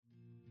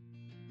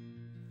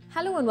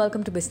Hello and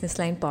welcome to Business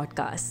Line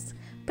Podcasts.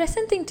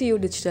 Presenting to you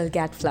Digital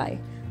Gadfly,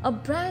 a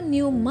brand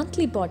new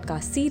monthly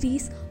podcast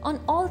series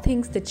on all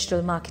things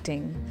digital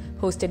marketing,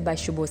 hosted by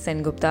Shubho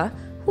Sengupta,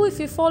 who, if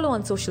you follow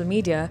on social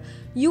media,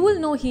 you will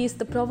know he is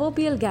the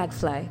proverbial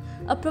gadfly,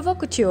 a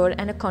provocateur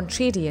and a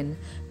contrarian,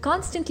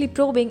 constantly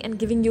probing and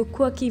giving you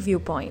quirky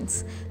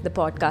viewpoints. The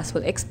podcast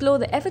will explore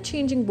the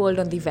ever-changing world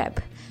on the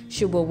web.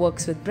 Shubho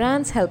works with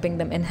brands, helping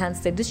them enhance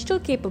their digital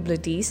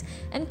capabilities,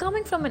 and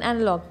coming from an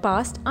analog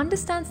past,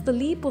 understands the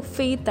leap of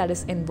faith that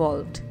is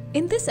involved.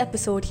 In this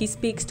episode, he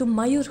speaks to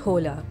Mayur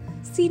Hola,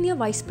 Senior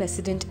Vice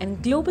President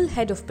and Global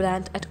Head of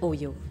Brand at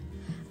OYO.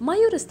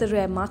 Mayur is the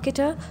rare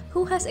marketer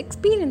who has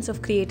experience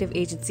of creative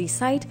agency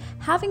side,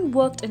 having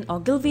worked in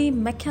Ogilvy,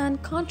 McCann,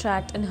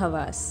 Contract and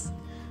Havas.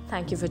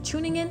 Thank you for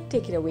tuning in.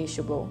 Take it away,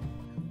 Shubho.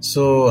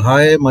 So,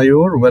 hi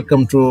Mayur,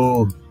 welcome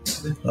to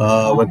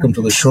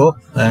the show.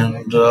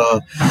 And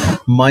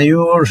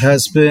Mayur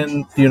has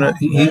been,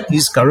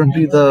 he's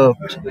currently the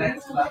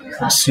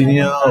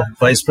senior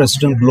vice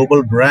president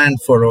global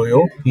brand for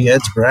OYO. He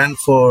heads brand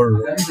for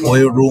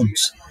OYO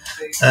Rooms,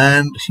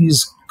 and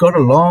he's got a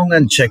long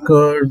and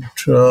checkered,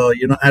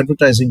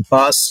 advertising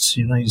past.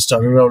 He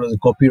started out as a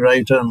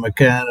copywriter in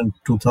McCann in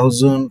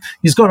 2000.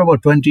 He's got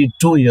about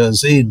 22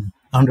 years in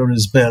under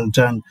his belt,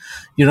 and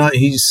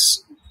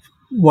he's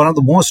one of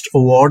the most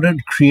awarded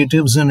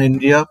creatives in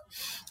India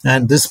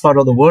and this part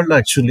of the world,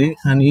 actually.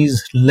 And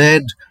he's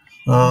led,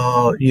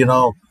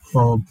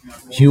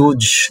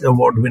 huge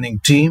award-winning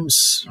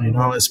teams,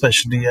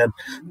 especially at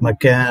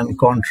McCann,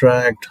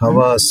 Contract,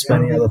 Havas,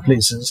 many other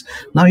places.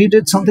 Now, he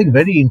did something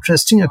very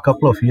interesting a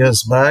couple of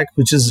years back,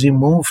 which is he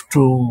moved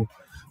to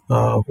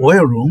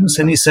OYO Rooms,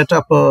 and he set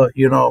up a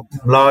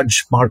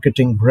large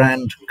marketing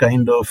brand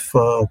kind of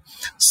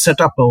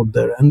setup out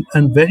there,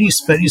 and very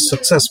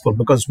successful,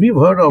 because we've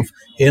heard of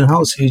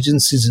in-house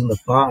agencies in the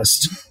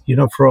past,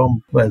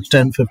 from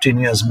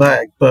 10-15 years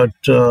back, but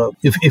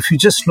if you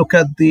just look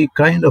at the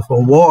kind of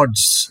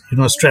awards,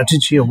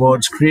 strategy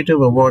awards,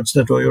 creative awards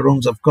that OYO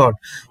Rooms have got,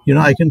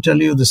 I can tell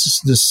you this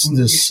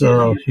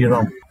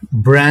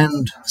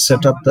brand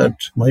setup that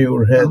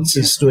Mayur heads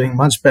is doing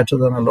much better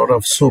than a lot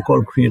of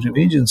so-called creative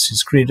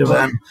agencies, creative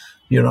and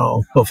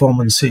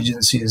performance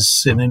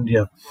agencies in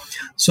India.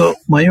 So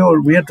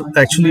Mayur, we are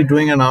actually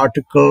doing an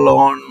article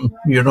on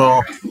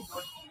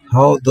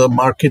how the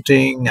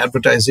marketing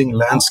advertising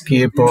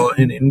landscape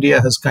in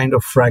India has kind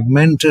of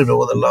fragmented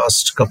over the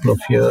last couple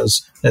of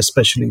years,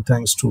 especially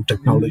thanks to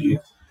technology.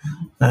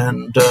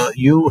 And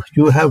you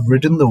have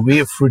ridden the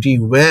wave pretty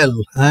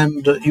well,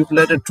 and you've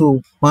led it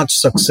to much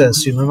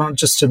success, not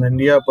just in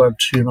India, but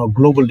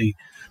globally.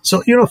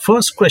 So,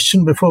 first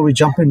question before we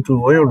jump into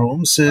OYO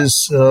Rooms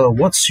is,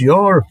 what's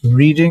your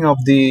reading of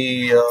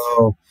the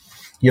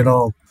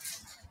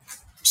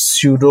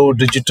pseudo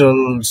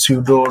digital,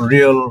 pseudo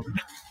real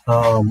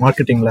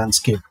marketing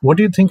landscape? What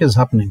do you think is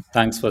happening?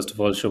 Thanks, first of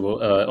all,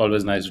 Shubho.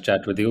 Always nice to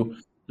chat with you.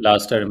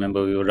 Last I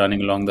remember, we were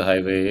running along the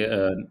highway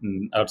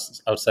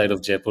outside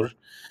of Jaipur.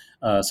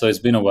 So it's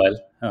been a while.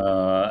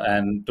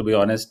 And to be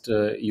honest,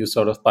 you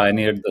sort of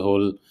pioneered the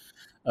whole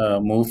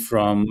move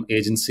from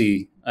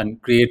agency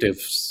and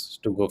creatives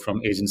to go from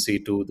agency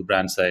to the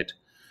brand side.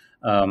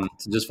 So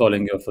just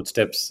following your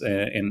footsteps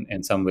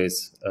in some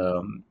ways.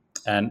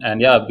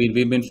 And yeah,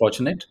 we've been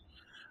fortunate.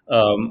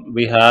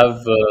 We have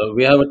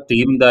a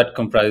team that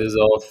comprises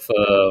of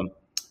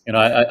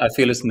I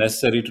feel it's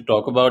necessary to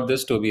talk about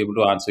this to be able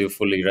to answer you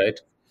fully, right?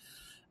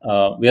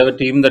 We have a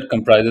team that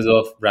comprises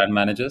of brand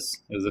managers.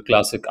 Is a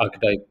classic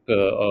archetype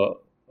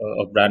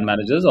of brand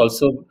managers.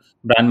 Also,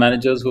 brand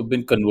managers who've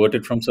been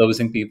converted from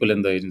servicing people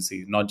in the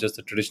agency, not just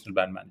the traditional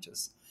brand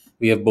managers.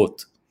 We have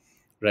both,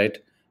 right?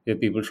 We have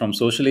people from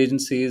social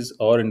agencies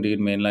or indeed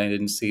mainline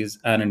agencies,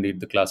 and indeed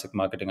the classic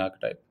marketing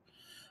archetype.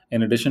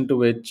 In addition to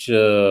which,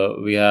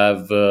 we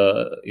have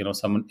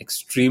someone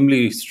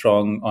extremely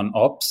strong on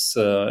ops.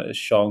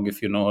 Shong,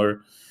 if you know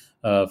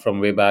her from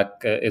way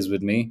back, is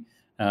with me.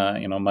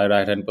 My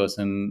right hand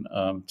person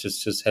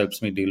just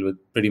helps me deal with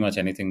pretty much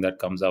anything that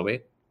comes our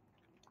way.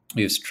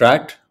 We have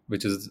Strat,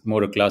 which is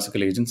more a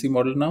classical agency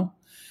model now,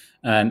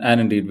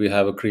 and indeed we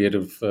have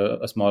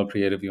a small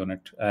creative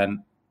unit, and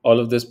all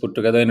of this put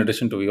together. In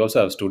addition to, we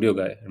also have a studio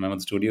guy. Remember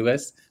the studio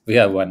guys? We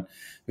have one.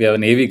 We have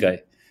an AV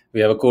guy. We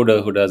have a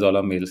coder who does all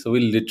our mail. So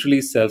we're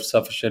literally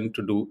self-sufficient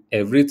to do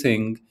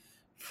everything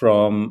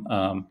from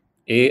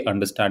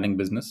understanding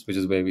business, which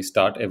is where we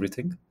start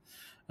everything.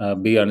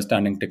 B,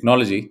 understanding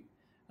technology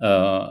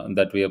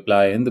that we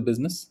apply in the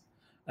business,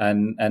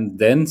 and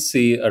then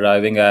C,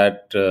 arriving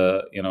at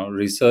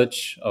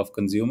research of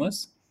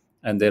consumers,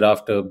 and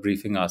thereafter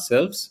briefing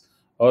ourselves,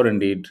 or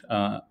indeed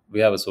we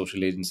have a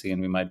social agency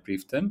and we might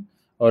brief them,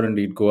 or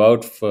indeed go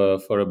out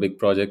for a big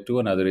project to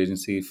another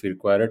agency if we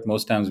require it.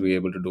 Most times we're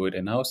able to do it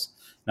in-house.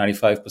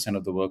 95%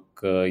 of the work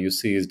you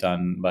see is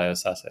done by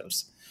us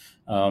ourselves.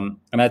 And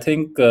I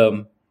think,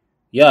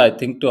 I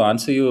think to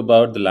answer you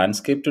about the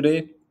landscape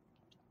today,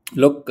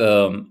 look,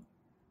 I've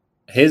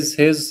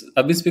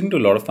been speaking to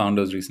a lot of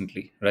founders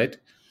recently, right?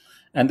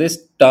 And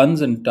there's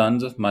tons and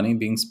tons of money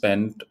being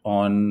spent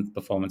on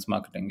performance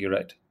marketing. You're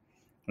right,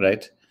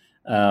 right?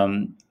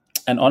 Um,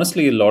 and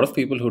honestly, a lot of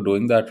people who are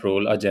doing that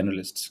role are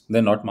generalists.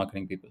 They're not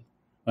marketing people.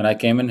 When I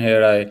came in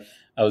here,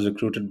 I was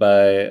recruited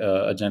by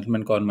a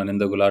gentleman called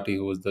Maninder Gulati,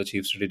 who was the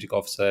chief strategic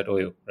officer at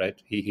Oyo.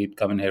 Right, he'd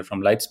come in here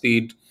from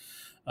Lightspeed,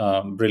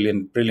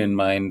 brilliant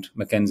mind,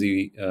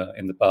 McKinsey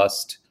in the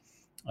past.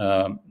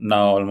 Now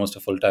almost a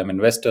full-time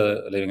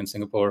investor living in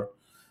Singapore.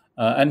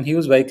 And he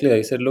was very clear.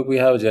 He said, look, we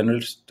have a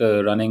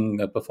generalist running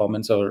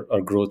performance or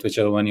growth,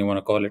 whichever one you want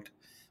to call it,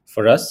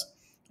 for us.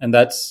 And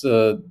that's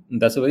a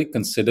very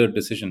considered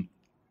decision.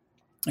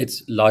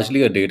 It's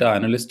largely a data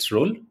analyst's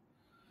role,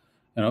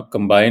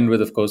 combined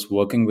with, of course,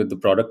 working with the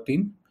product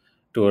team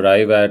to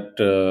arrive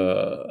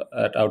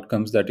at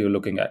outcomes that you're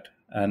looking at,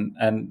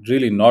 and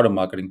really not a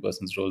marketing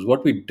person's role.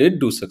 What we did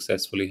do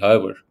successfully,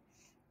 however,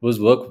 was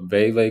work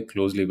very, very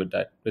closely with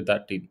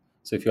that team.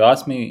 So if you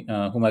ask me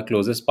who my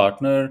closest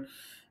partner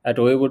at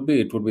OA would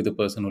be, it would be the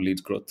person who leads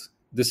growth.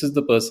 This is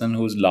the person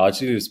who's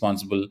largely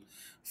responsible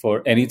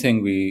for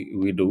anything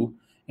we do,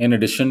 in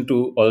addition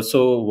to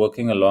also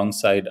working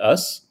alongside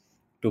us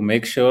to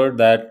make sure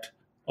that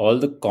all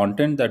the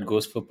content that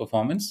goes for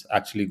performance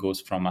actually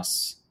goes from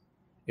us,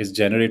 is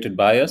generated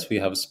by us. We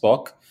have a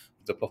SPOC,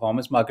 the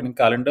performance marketing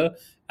calendar,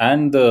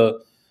 and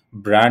the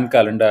brand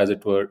calendar, as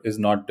it were, is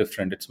not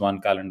different. It's one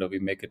calendar. We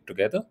make it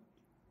together,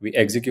 we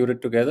execute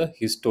it together.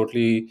 He's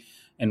totally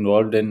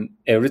involved in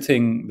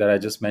everything that I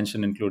just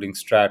mentioned, including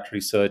strat,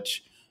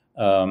 research,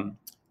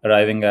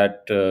 arriving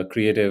at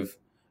creative,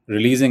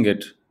 releasing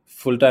it,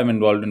 full time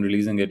involved in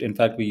releasing it. In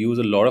fact, we use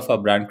a lot of our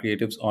brand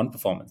creatives on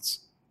performance,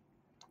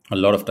 a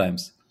lot of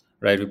times,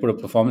 right? We put a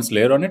performance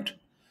layer on it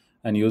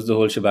and use the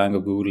whole shebang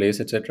of Google Ace,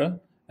 etc.,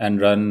 and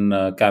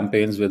run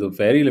campaigns with a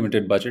very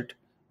limited budget,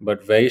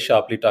 but very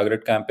sharply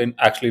targeted campaign,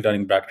 actually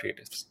running brand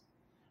creatives,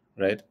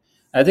 right?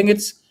 I think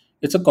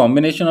it's a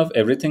combination of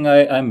everything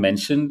I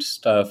mentioned,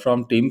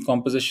 from team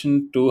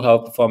composition to how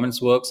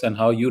performance works and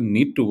how you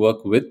need to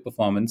work with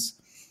performance,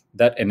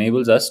 that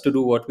enables us to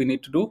do what we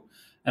need to do.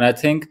 And I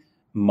think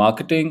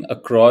marketing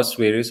across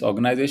various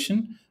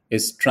organizations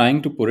is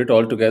trying to put it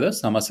all together.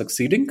 Some are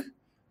succeeding,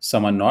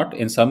 some are not.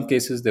 In some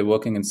cases, they're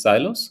working in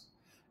silos.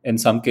 In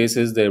some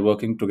cases, they're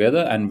working together.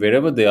 And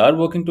wherever they are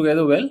working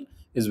together well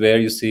is where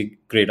you see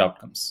great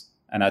outcomes.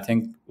 And I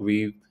think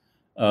we,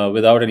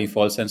 without any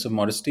false sense of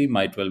modesty,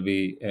 might well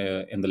be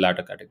in the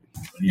latter category.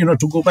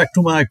 To go back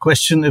to my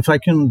question, if I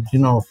can,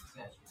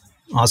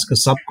 ask a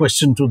sub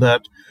question to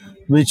that,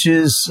 which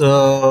is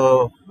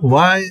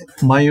why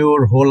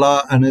Mayur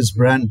Hola and his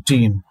brand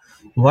team?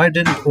 Why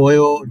didn't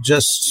Oyo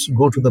just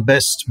go to the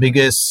best,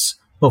 biggest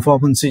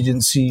performance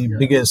agency,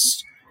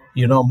 biggest,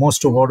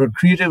 most awarded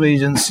creative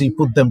agency,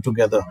 put them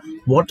together?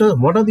 What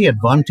are the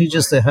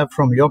advantages they have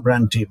from your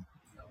brand team?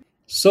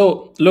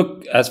 So,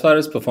 look, as far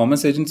as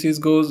performance agencies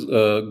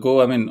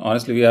go, I mean,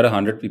 honestly, we are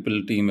 100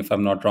 people team, if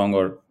I'm not wrong,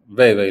 or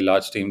very, very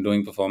large team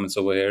doing performance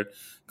over here,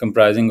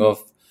 comprising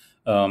of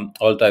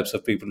all types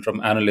of people,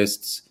 from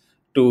analysts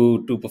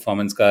to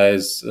performance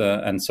guys,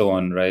 and so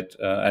on, right?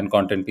 And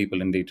content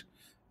people, indeed.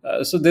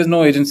 So there's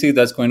no agency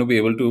that's going to be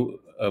able to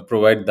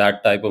provide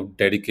that type of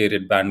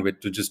dedicated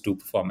bandwidth to just do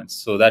performance.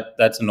 So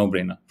that's a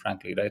no-brainer,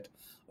 frankly, right?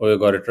 Oyo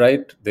got it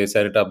right. They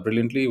set it up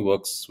brilliantly.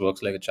 Works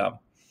like a charm.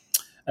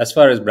 As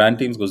far as brand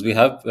teams goes, we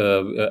have,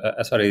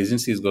 as far as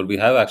agencies go, we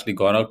have actually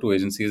gone out to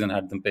agencies and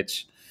had them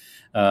pitch.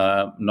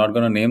 Not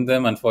going to name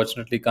them,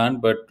 unfortunately, can't,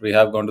 but we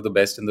have gone to the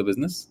best in the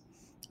business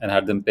and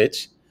had them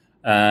pitch.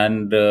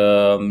 And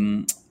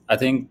I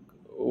think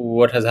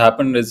what has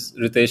happened is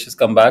Ritesh has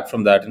come back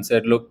from that and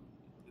said, look,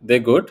 they're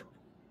good,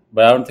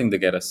 but I don't think they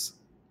get us,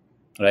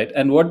 right?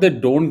 And what they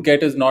don't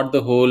get is not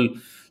the whole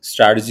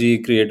strategy,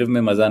 creative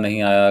mein maza nahi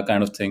aaya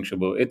kind of thing,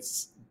 Shubho.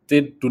 It's,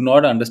 they do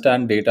not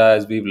understand data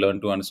as we've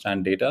learned to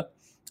understand data,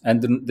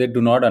 and they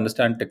do not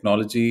understand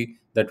technology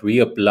that we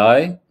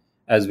apply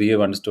as we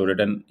have understood it.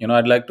 And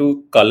I'd like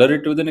to color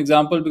it with an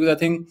example, because I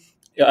think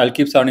I'll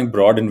keep sounding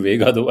broad and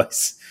vague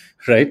otherwise,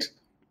 right?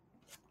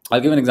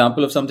 I'll give an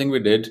example of something we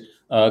did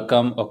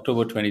come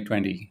October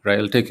 2020, right?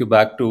 I'll take you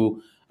back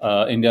to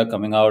India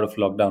coming out of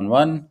lockdown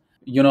one.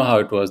 You know how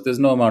it was. There's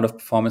no amount of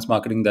performance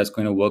marketing that's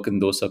going to work in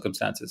those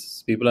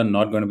circumstances. People are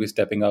not going to be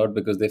stepping out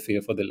because they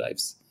fear for their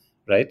lives,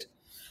 right?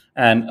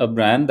 And a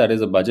brand that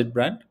is a budget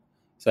brand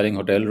selling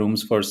hotel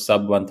rooms for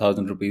sub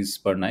 1,000 rupees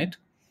per night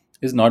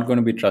is not going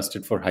to be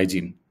trusted for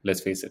hygiene.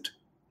 Let's face it,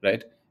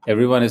 right?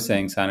 Everyone is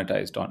saying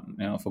sanitized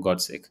on, for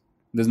God's sake.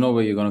 There's no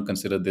way you're going to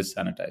consider this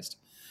sanitized.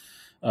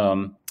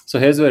 So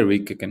here's where we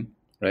kick in,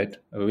 right?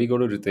 We go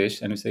to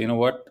Ritesh and we say, you know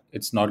what?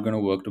 It's not going to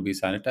work to be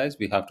sanitized.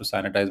 We have to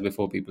sanitize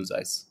before people's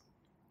eyes,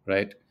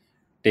 right?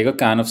 Take a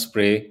can of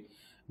spray,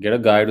 get a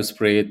guy to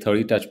spray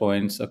 30 touch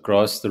points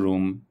across the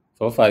room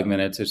for 5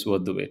 minutes. It's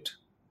worth the wait.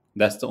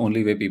 That's the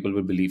only way people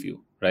will believe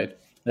you, right?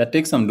 That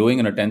takes some doing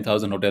in a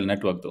 10,000 hotel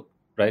network, though,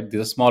 right?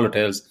 These are small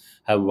hotels,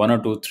 have 1 or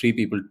 2, 3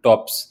 people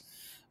tops.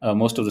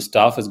 Most of the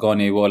staff has gone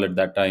AWOL at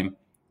that time.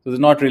 So there's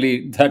not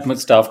really that much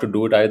staff to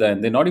do it either.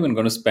 And they're not even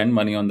going to spend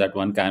money on that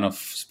one can of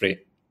spray.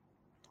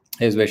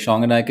 Here's where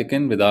Shong and I kick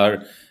in with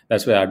our.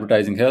 That's where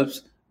advertising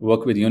helps.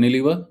 Work with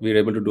Unilever. We're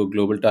able to do a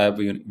global tie-up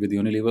with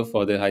Unilever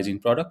for their hygiene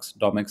products,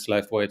 Domex,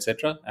 Lifebuoy,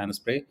 etc., and a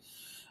spray.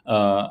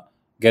 Uh,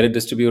 get it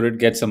distributed,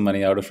 get some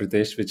money out of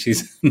Ritesh, which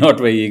he's not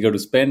very eager to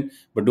spend,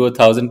 but do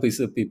 1,000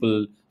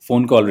 people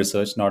phone call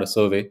research, not a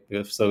survey.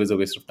 If survey is a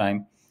waste of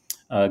time.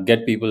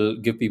 Give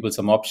people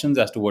some options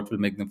as to what will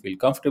make them feel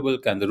comfortable.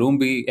 Can the room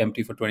be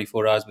empty for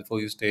 24 hours before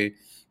you stay?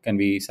 Can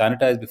we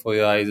sanitize before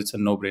your eyes? It's a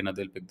no-brainer.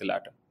 They'll pick the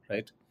latter,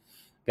 right?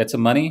 Get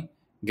some money,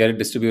 get it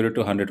distributed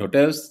to 100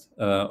 hotels,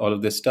 all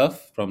of this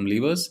stuff from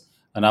levers,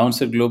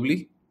 announce it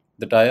globally,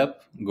 the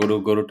tie-up,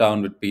 go to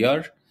town with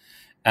PR,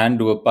 and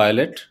do a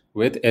pilot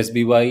with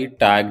SBY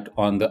tagged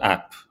on the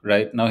app.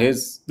 Right now,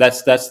 here's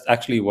that's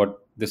actually what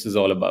this is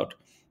all about.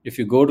 If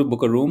you go to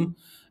book a room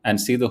and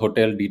see the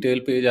hotel detail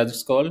page, as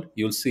it's called,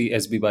 you'll see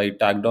SBY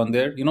tagged on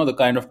there. You know, the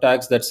kind of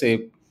tags that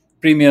say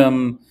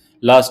premium,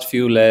 last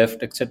few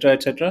left, etc.,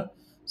 etc.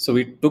 So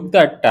we took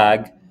that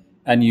tag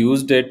and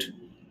used it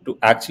to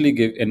actually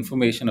give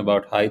information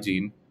about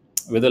hygiene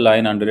with a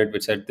line under it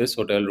which said this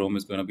hotel room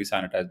is going to be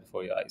sanitized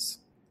before your eyes.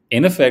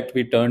 In effect,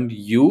 we turned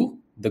you,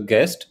 the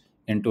guest,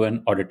 into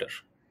an auditor,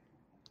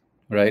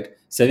 right?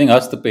 Saving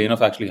us the pain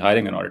of actually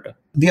hiring an auditor.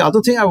 The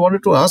other thing I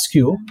wanted to ask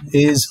you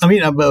is, I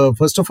mean,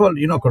 first of all,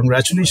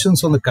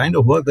 congratulations on the kind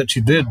of work that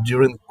you did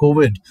during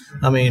COVID.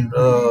 I mean,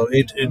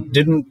 it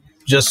didn't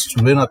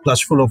just win a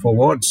clutch full of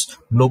awards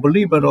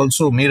globally, but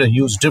also made a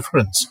huge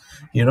difference,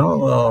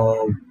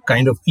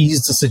 kind of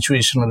eased the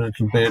situation a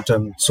little bit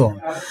and so on.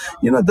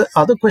 The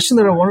other question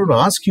that I wanted to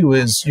ask you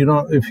is,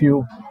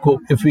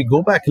 if we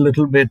go back a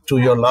little bit to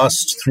your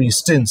last three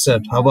stints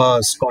at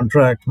Havas,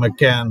 Contract,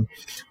 McCann,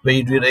 where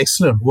you did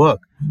excellent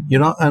work,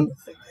 and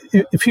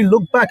if you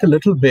look back a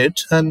little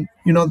bit and,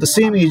 the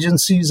same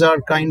agencies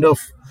are kind of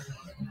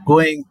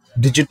going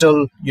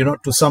digital,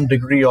 to some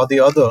degree or the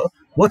other,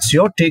 what's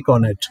your take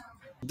on it?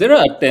 There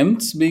are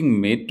attempts being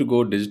made to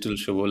go digital,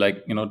 Shubho.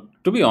 Like,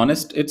 to be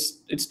honest,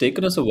 it's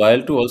taken us a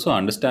while to also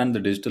understand the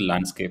digital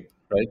landscape,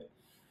 right?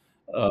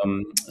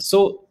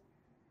 So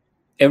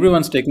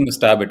everyone's taking a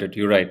stab at it.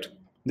 You're right.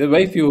 There are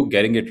very few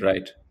getting it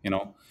right.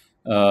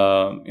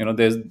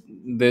 There's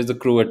the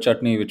crew at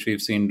Chutney which we've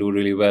seen do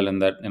really well,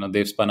 and that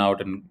they've spun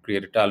out and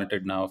created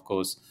Talented now. Of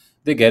course,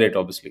 they get it.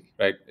 Obviously,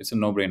 right? It's a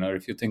no-brainer.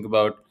 If you think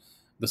about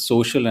the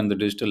social and the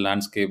digital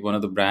landscape, one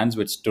of the brands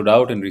which stood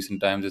out in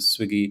recent times is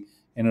Swiggy.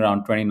 In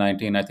around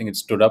 2019, I think it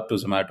stood up to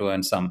Zomato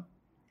and some.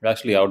 It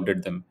actually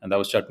outdid them, and that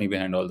was Chutney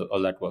behind all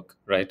that work,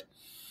 right?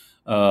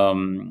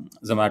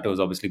 Zomato has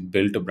obviously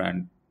built a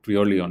brand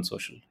purely on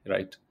social,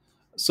 right?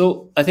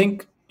 So I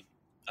think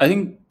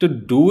to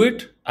do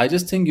it, I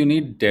just think you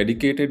need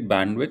dedicated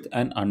bandwidth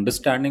and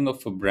understanding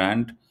of a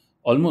brand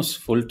almost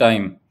full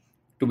time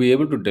to be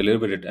able to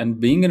deliver it.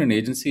 And being in an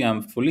agency,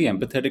 I'm fully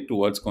empathetic to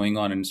what's going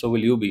on, and so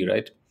will you be,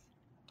 right?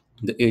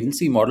 The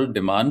agency model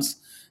demands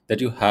that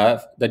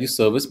you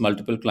service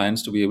multiple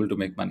clients to be able to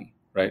make money,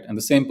 right? And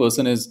the same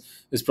person is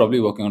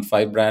probably working on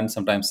 5 brands,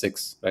 sometimes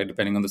 6, right,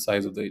 depending on the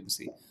size of the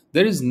agency.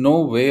 There is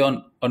no way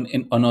on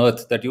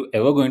earth that you're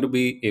ever going to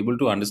be able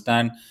to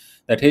understand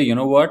that, hey, you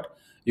know what,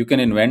 you can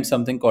invent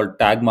something called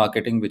tag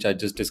marketing, which I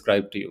just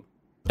described to you.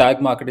 Tag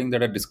marketing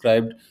that I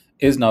described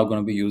is now going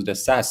to be used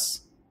as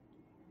SaaS.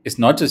 It's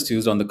not just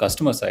used on the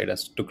customer side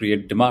as to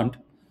create demand.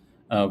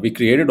 We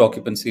created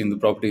occupancy in the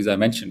properties I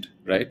mentioned,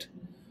 right?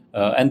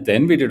 And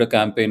then we did a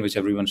campaign which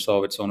everyone saw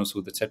with Sonu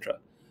Sood, etc.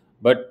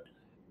 But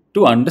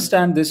to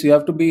understand this, you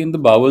have to be in the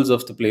bowels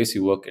of the place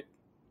you work at.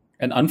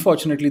 And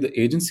unfortunately, the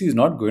agency is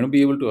not going to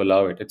be able to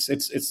allow it.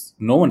 It's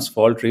no one's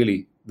fault,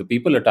 really. The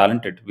people are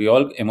talented. We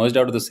all emerged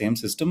out of the same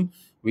system.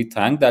 We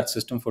thank that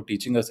system for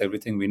teaching us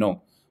everything we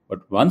know.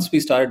 But once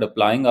we started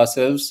applying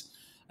ourselves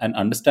and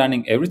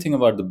understanding everything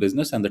about the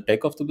business and the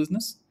tech of the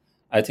business,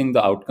 I think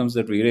the outcomes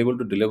that we're able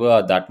to deliver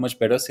are that much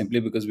better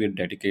simply because we are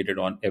dedicated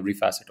on every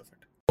facet of it.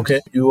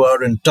 Okay, you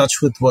are in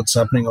touch with what's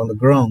happening on the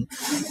ground.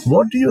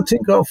 What do you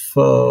think of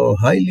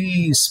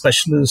highly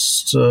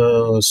specialist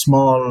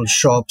small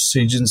shops,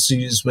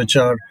 agencies, which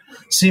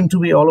seem to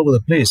be all over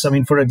the place? I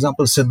mean, for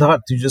example,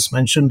 Siddharth, you just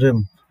mentioned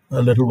him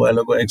a little while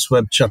ago.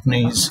 Ex-Web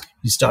Chutneys,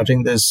 he's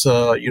starting this,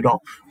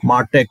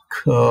 Martech,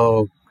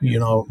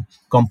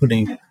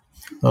 company,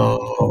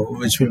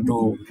 which will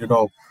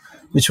do,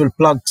 which will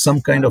plug some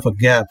kind of a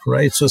gap,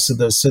 right? So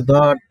there's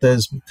Siddharth,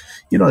 there's,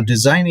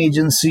 design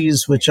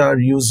agencies which are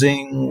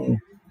using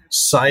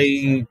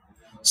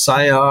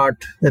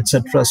Art,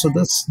 etc. So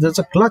there's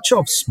a clutch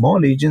of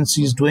small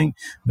agencies doing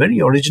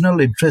very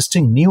original,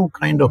 interesting, new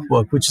kind of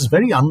work, which is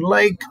very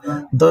unlike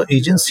the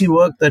agency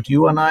work that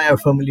you and I are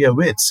familiar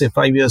with, say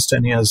 5 years,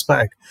 10 years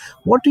back.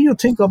 What do you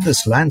think of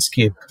this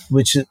landscape,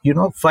 which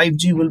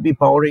 5G will be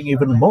powering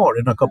even more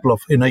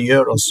in a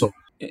year or so?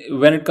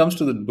 When it comes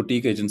to the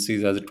boutique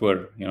agencies, as it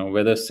were,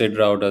 whether Sid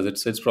Rao does it,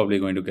 Sid's probably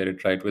going to get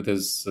it right with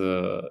his,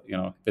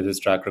 with his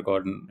track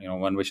record, and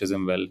one wishes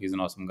him well. He's an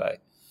awesome guy.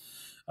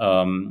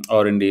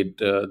 Or indeed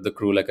the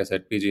crew, like I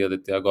said, PG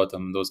Aditya,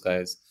 Gautam, those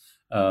guys.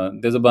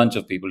 There's a bunch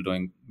of people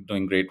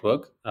doing great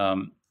work.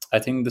 I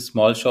think the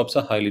small shops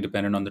are highly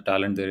dependent on the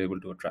talent they're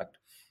able to attract.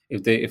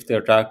 If they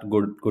attract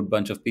good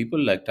bunch of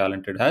people like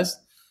Talented has,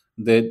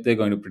 they're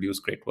going to produce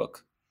great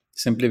work,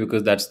 simply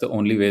because that's the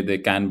only way they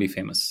can be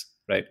famous,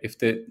 right? If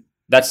they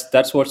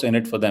That's what's in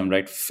it for them,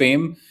 right?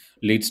 Fame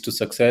leads to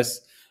success,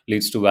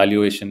 leads to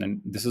valuation,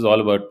 and this is all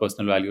about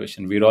personal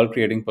valuation. We're all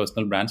creating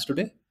personal brands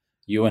today,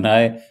 you and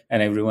I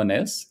and everyone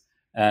else,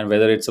 and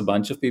whether it's a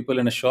bunch of people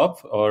in a shop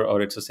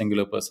or it's a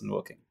singular person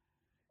working,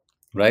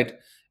 right?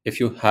 If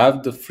you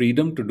have the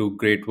freedom to do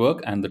great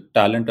work and the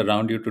talent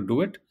around you to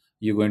do it,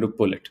 you're going to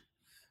pull it.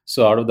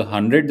 So out of the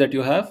 100 that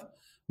you have,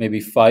 maybe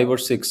 5 or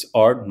 6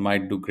 odd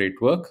might do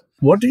great work.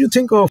 What do you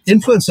think of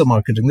influencer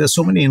marketing? There's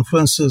so many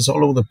influencers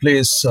all over the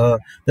place.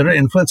 There are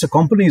influencer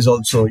companies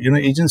also,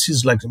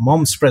 agencies like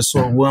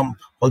Momspresso, who I'm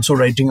also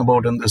writing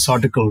about in this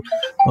article.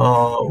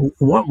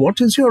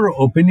 What is your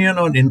opinion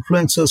on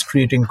influencers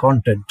creating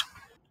content?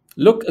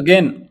 Look,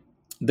 again,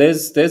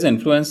 there's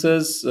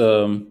influencers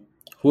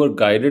who are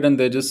guided, and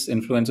they're just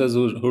influencers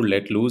who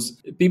let loose.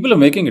 People are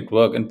making it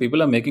work, and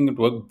people are making it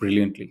work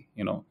brilliantly.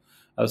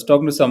 I was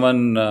talking to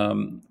someone,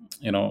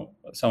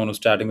 someone who's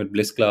chatting with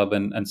Bliss Club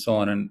and so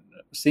on, and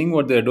seeing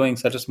what they're doing,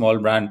 such a small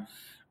brand,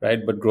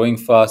 right? But growing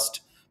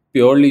fast,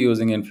 purely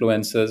using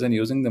influencers and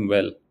using them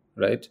well,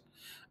 right?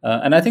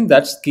 And I think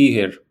that's key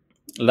here.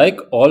 Like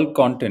all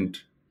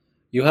content,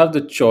 you have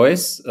the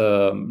choice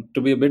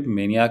to be a bit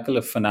maniacal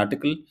or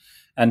fanatical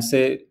and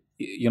say,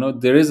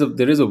 there is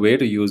a way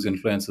to use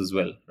influence as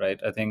well, right?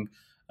 I think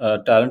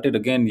Talented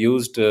again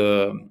used,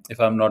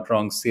 if I'm not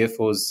wrong,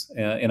 CFOs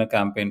in a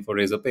campaign for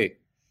Razorpay,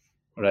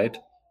 right?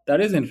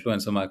 That is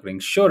influencer marketing.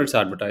 Sure, it's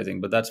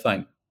advertising, but that's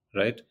fine,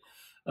 right?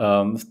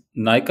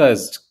 Nika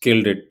has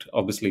killed it,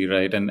 obviously,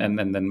 right? And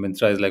then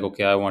Myntra is like,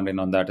 okay, I want in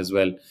on that as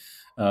well,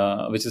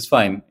 which is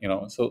fine,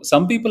 So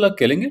some people are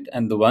killing it,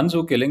 and the ones who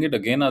are killing it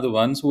again are the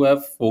ones who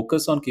have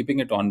focus on keeping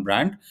it on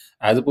brand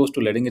as opposed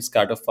to letting it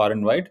scatter far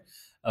and wide.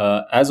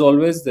 As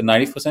always, the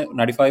 90%,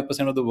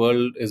 95% of the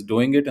world is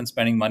doing it and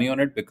spending money on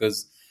it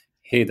because,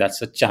 hey,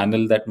 that's a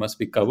channel that must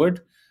be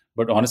covered.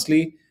 But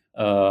honestly,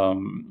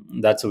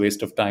 that's a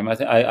waste of time.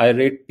 I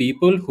rate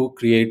people who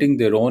creating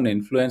their own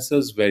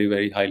influencers very,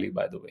 very highly,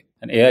 by the way.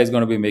 And AI is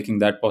going to be making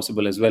that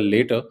possible as well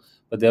later.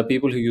 But there are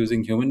people who are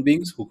using human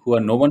beings who are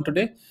no one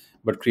today,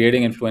 but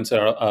creating influencer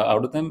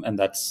out of them, and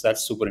that's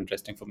super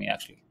interesting for me,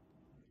 actually.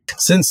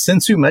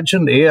 Since you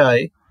mentioned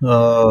AI,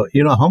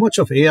 how much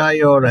of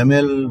AI or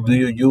ML do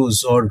you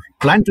use or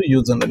plan to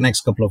use in the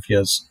next couple of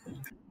years?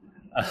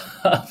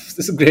 This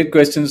is a great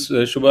question,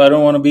 Shubha. I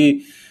don't want to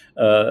be,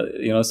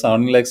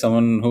 sounding like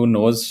someone who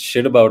knows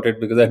shit about it,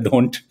 because I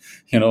don't.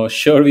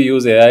 Sure, we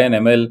use AI and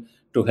ML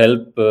to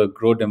help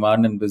grow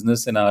demand and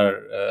business in our,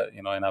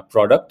 in our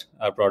product.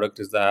 Our product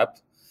is the app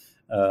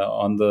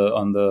on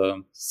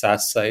the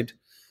SaaS side,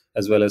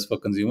 as well as for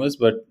consumers.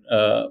 But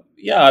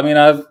yeah, I mean,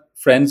 I have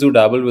friends who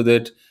dabble with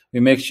it.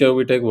 We make sure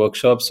we take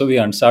workshops so we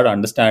start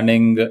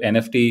understanding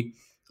NFT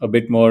a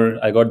bit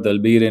more. I got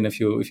Dalbir in. If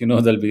you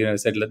know Dalbir, I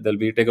said, let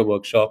Dalbir take a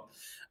workshop.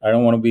 I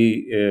don't want to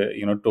be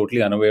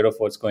totally unaware of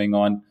what's going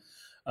on.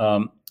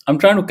 I'm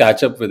trying to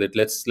catch up with it.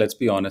 Let's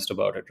be honest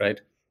about it, right?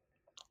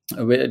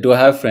 Do I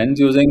have friends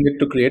using it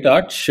to create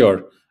art?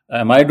 Sure.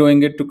 Am I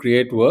doing it to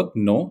create work?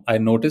 No. I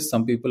noticed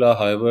some people are,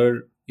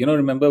 however,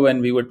 remember when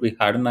we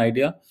had an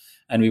idea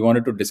and we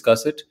wanted to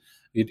discuss it,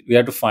 we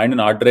had to find an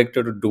art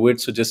director to do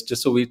it. So just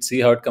so we'd see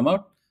how it come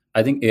out.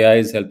 I think AI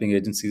is helping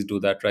agencies do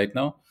that right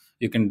now.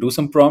 You can do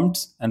some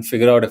prompts and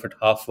figure out if it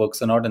half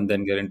works or not, and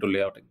then get into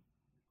layouting.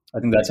 I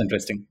think that's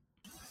interesting.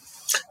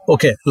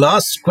 Okay,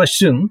 last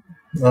question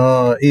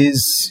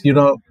is,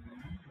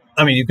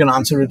 I mean, you can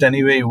answer it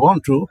any way you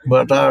want to,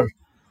 but our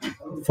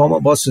former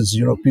bosses,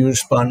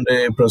 Piyush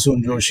Pandey,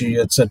 Prasoon Joshi,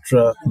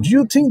 etc., do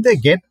you think they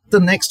get the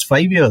next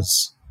 5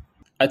 years?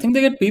 I think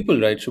they get people,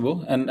 right,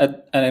 Shubho? And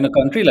in a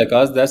country like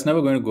ours, that's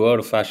never going to go out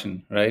of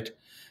fashion, right?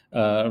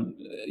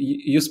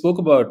 You spoke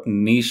about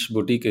niche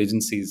boutique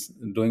agencies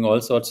doing all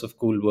sorts of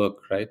cool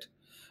work, right?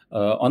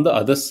 On the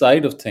other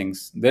side of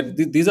things,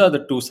 these are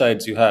the two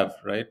sides you have,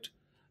 right?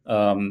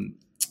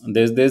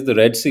 There's the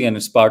Red Sea, and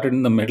it's parted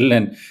in the middle,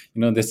 and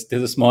there's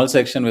a small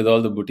section with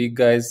all the boutique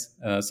guys,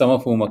 some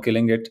of whom are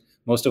killing it,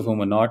 most of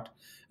whom are not,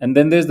 and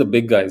then there's the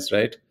big guys,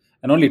 right?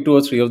 And only 2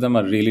 or 3 of them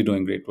are really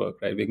doing great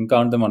work, right? We can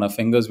count them on our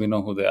fingers. We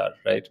know who they are,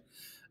 right?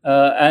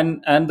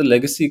 And the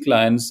legacy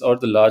clients or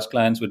the large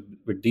clients with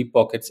deep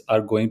pockets are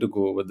going to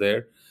go over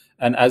there.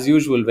 And as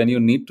usual, when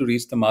you need to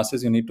reach the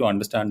masses, you need to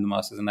understand the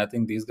masses. And I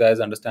think these guys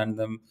understand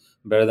them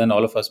better than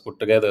all of us put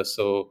together.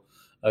 So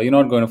you're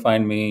not going to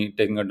find me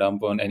taking a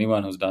dump on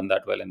anyone who's done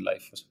that well in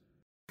life.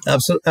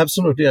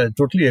 Absolutely, I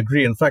totally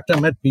agree. In fact, I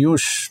met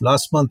Piyush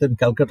last month in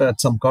Calcutta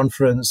at some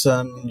conference,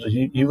 and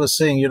he was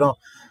saying,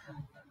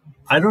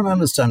 I don't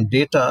understand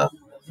data,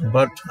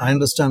 but I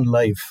understand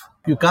life.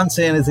 You can't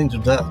say anything to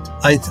that.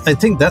 I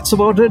think that's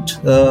about it.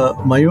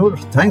 Mayur,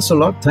 thanks a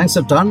lot. Thanks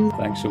a ton.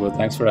 Thanks, Shubha.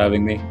 Thanks for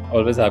having me.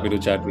 Always happy to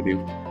chat with you.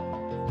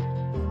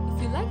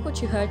 If you like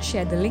what you heard,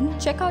 share the link,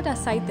 check out our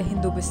site,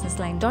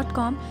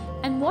 thehindubusinessline.com,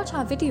 and watch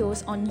our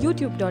videos on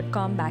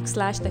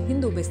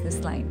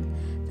youtube.com/thehindubusinessline.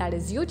 That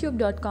is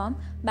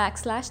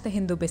youtube.com/The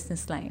Hindu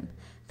Business Line.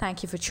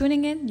 Thank you for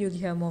tuning in. You'll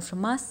hear more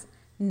from us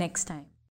next time.